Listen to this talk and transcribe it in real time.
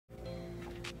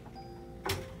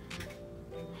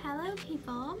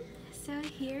people. So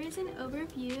here is an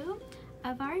overview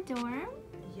of our dorm.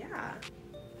 Yeah.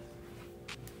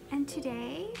 And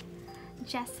today,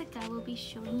 Jessica will be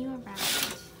showing you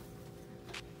around.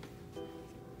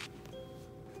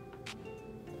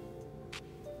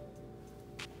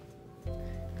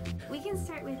 We can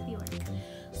start with yours.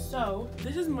 So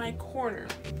this is my corner.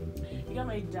 You got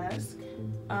my desk.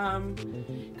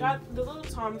 Got the little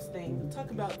Tom's thing. We'll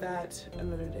talk about that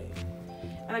another day.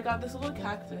 And I got this little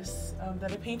cactus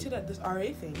that I painted at this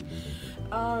RA thing.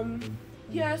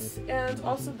 Yes, and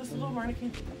also this little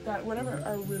mannequin that whenever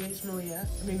our roommate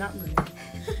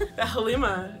that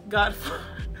Halima got for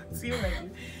see you later.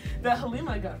 That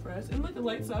Halima got for us. And look, it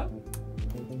lights up.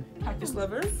 Cactus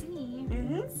lover.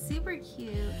 Super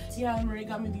cute. Yeah, and Maria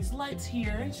got me these lights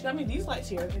here. She got me these lights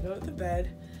here to go with the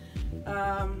bed.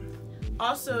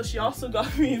 She also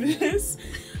got me this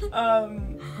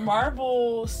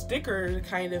marble sticker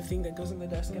kind of thing that goes on the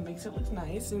desk and makes it look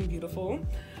nice and beautiful.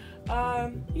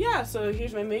 Yeah, so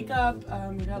here's my makeup.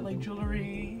 We got like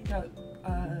jewelry, got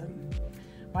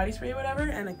body spray or whatever,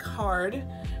 and a card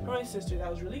from my sister that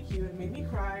was really cute. It made me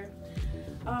cry.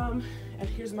 And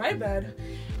here's my bed.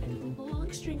 And a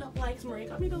little string of lights. Maria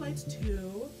got me the lights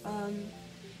too.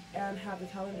 And have the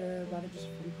calendar, bought it just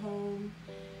from home.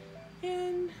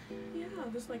 And yeah,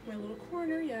 this is like my little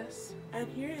corner, yes. And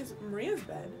here is Maria's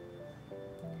bed.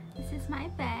 This is my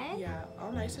bed. Yeah,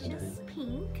 all nice and just done.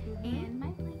 Pink, and my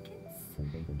blankets.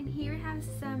 And here we have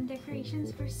some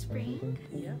decorations for spring.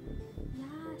 Yep. Yeah,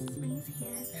 spring's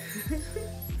here.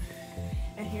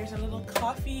 And here's a little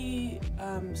coffee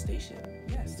station.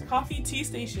 Yes, coffee tea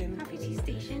station. Coffee tea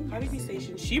station. Coffee tea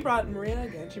station. She brought Maria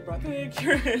again. She brought the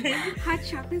Keurig. Hot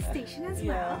chocolate station as well.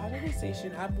 Yeah, hot chocolate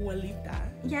station. Abuelita.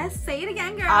 Yes, say it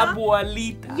again, girl.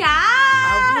 Abuelita.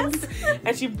 Yes. Abuelita.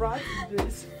 And she brought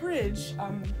this fridge.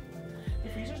 The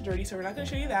freezer's dirty, so we're not gonna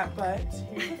show you that. But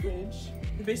here's the fridge.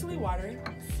 It's basically water,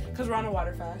 because we're on a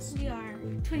water fast. We are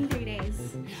 23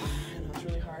 days. I know, it's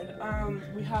really hard.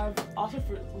 We have also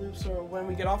Fruit Loops, or when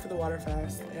we get off of the water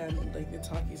fast, and like the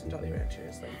Takis and Jolly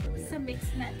Ranchers, like for later. Some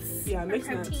mixed nuts. Yeah, mixed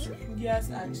protein. nuts.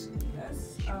 Yes, actually,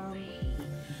 yes.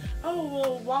 Oh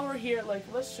well, while we're here, like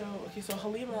let's show. Okay, so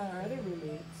Halima, our other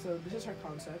roommate. So this is her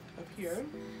concept up here.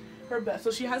 Her bed. So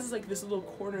she has this little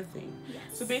corner thing. Yes.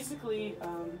 So basically,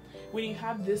 when you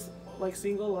have this like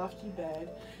single lofty bed,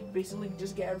 basically you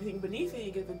just get everything beneath it.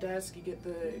 You get the desk, you get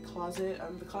the closet.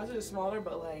 The closet is smaller,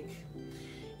 but like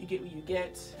you get what you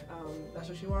get. That's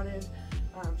what she wanted.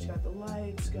 She got the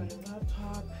lights, got her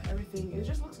laptop, everything. It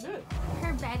just looks good.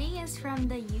 Her bedding is from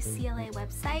the UCLA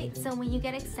website, so when you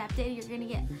get accepted, you're gonna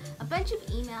get a bunch of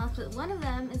emails, but one of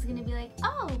them is gonna be like,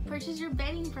 oh, purchase your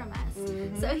bedding from us.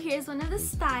 So here's one of the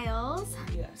styles.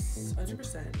 Yes,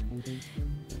 100%.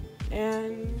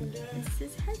 And this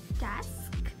is her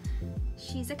desk.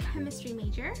 She's a chemistry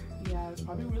major. Yeah, it's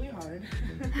probably really hard.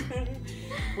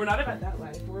 We're not about that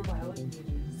life. We're biology majors.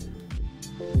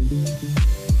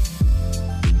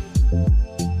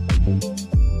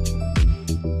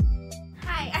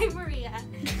 Hi, I'm Maria,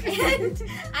 and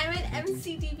I'm an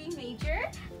MCDB major.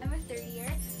 I'm a third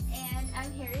year,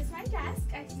 and here is my desk.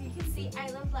 As you can see,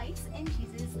 I love lights and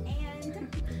Jesus and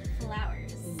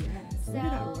flowers. Yes.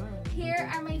 So here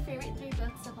are my favorite 3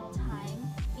 books of all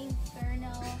time: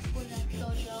 Inferno,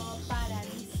 Purgatorio,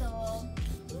 Paradiso.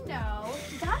 No,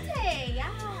 Dante,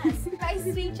 yes. My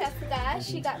sweet Jessica,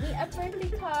 she got me a birthday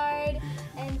card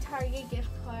and Target gift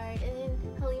card, and then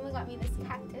Halima got me this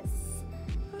cactus.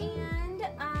 And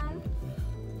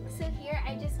so here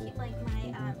I just keep like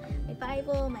my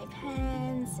Bible, my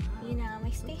pens,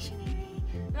 my stationery,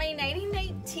 my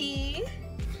nighty-night tea.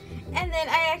 And then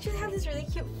I actually have this really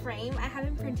cute frame. I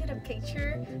haven't printed a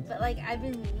picture, but like I've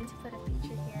been meaning to put a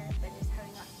picture here, but just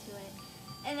haven't gotten to it.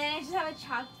 And then I just have a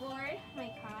chalkboard, my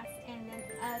cross, and then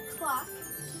a clock.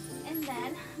 And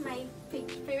then my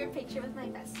favorite picture with my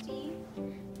bestie.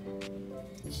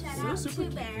 Shout out to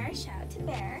Bear. Shout out to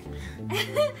Bear.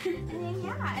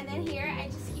 and then here I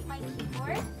just keep my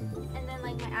keyboard, and then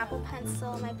like my Apple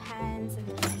Pencil, my pens, and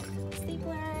my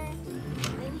stapler.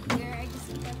 And then here I just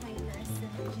keep like my purse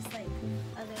and just like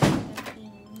other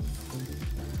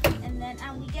things. And then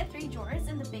we get 3 drawers,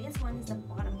 and the biggest one is the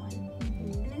bottom one.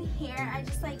 And then here I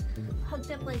just like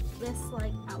hooked up like this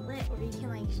like outlet where you can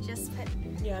like just put.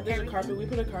 Yeah, there's a carpet. We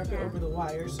put a carpet over the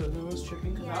wire so no one's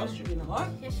tripping, because I was tripping a lot.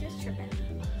 Yeah, she was tripping.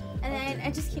 And then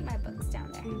I just keep my books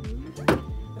down there.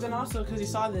 And then also, because you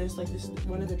saw this, like this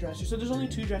one of the dressers. So there's only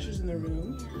 2 dressers in the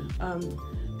room.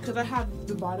 Because I have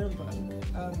the bottom book.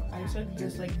 I took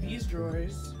just like these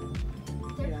drawers.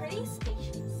 They're pretty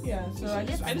spacious. Yeah, so I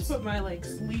just put my like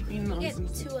sleeping You get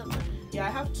nonsense. 2 of them. Yeah, I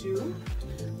have 2.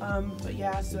 But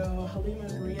yeah, so Halima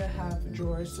and Maria have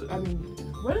drawers. So, I mean,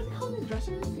 what do they call these,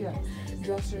 dressers? Yeah,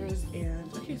 dressers.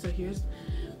 And okay, so here's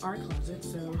our closet.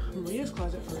 So Maria's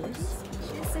closet first.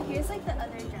 So here's like the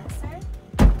other dresser.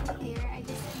 Here I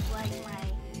just keep like my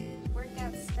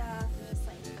workout stuff, just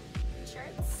like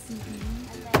shirts.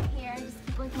 And then here I just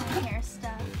keep like my hair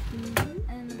stuff. And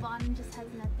then the bottom just has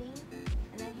nothing.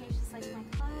 And then here's just like my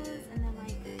clothes, and then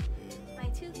like my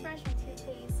toothbrush, my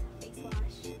toothpaste, face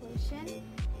wash, lotion.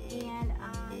 And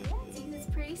yeah, it's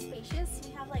pretty spacious.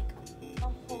 We have like a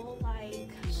whole like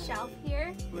shelf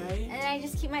here. Right. And I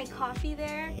just keep my coffee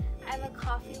there. I'm a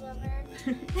coffee lover.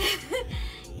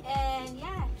 And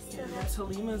yeah, so Yeah, that's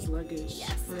Halima's luggage.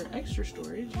 Yes. For extra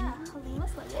storage. yeah,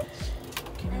 Halima's luggage.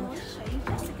 Okay, And now we'll show you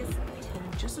Jessica's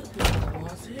luggage. Jessica's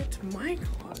closet, my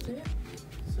closet.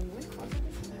 So my closet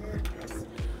is there.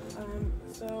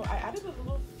 So I added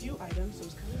a few items, so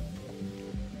it's kind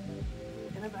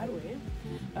of in a bad way.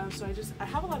 So I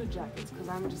have a lot of jackets because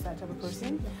I'm just that type of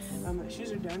person. My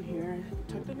shoes are down here,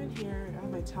 tuck them in here. I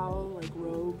have my towel, like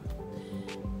robe,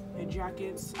 and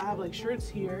jackets. I have like shirts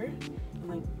here and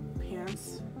like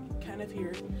pants kind of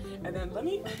here. And then let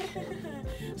me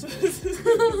so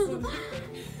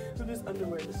this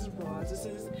underwear, this is bras, this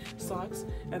is socks,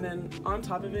 and then on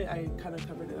top of it I kind of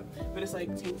covered it up, but it's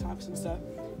like tank tops and stuff.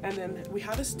 And then we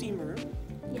have a steamer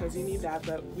because you need that,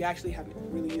 but we actually haven't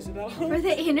really used it at all. For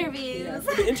the interviews. Yeah,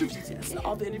 for the interviews, yes.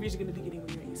 All the interviews you're going to be getting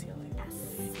when you're at UCLA. Yes.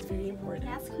 It's very important.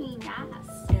 Yes, queen,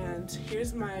 yes. And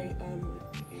here's my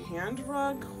hand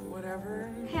rug,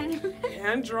 whatever.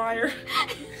 Hand dryer.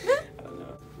 I don't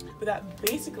know. But that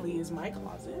basically is my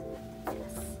closet.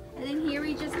 Yes. And then here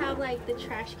we just have like the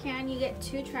trash can. You get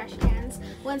 2 trash cans.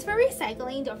 One's for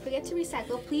recycling. Don't forget to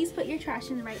recycle. Please put your trash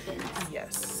in the right bins.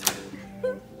 Yes.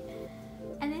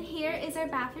 And then here is our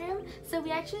bathroom. So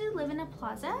we actually live in a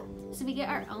plaza. So we get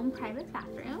our own private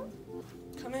bathroom.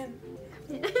 Come in.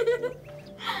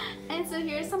 And so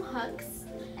here's some hooks.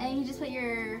 And you just put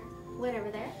your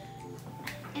whatever there.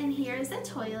 And here's the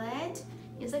toilet.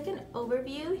 Here's like an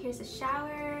overview. Here's a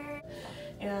shower.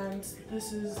 And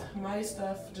this is my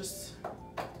stuff, just,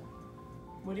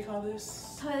 what do you call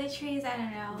this? Toiletries, I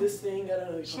don't know. This thing, I don't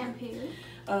know what you call Shampoo.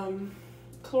 it.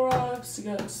 Clorox, you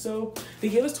got soap. They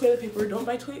give us toilet paper. Don't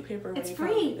buy toilet paper. It's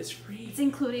free. It's free. It's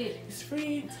included. It's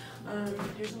free.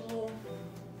 Here's a little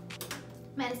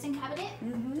Medicine cabinet.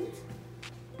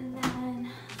 And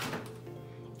then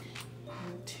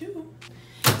 2.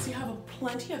 So you have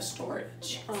plenty of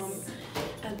storage.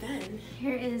 And then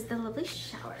here is the lovely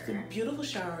shower. the beautiful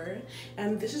shower.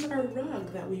 And this is our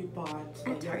rug that we bought.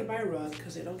 Like, you have to buy a rug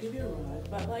because they don't give you a rug.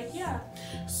 But like, yeah.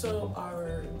 So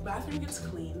our bathroom gets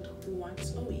cleaned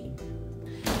once a week,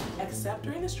 except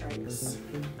during the strikes.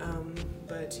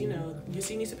 But you know,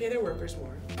 UC needs to pay their workers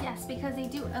more. Yes, because they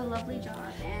do a lovely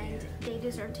job and they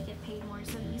deserve to get paid more,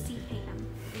 so UC pay them.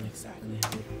 Exactly.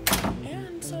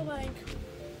 And so like,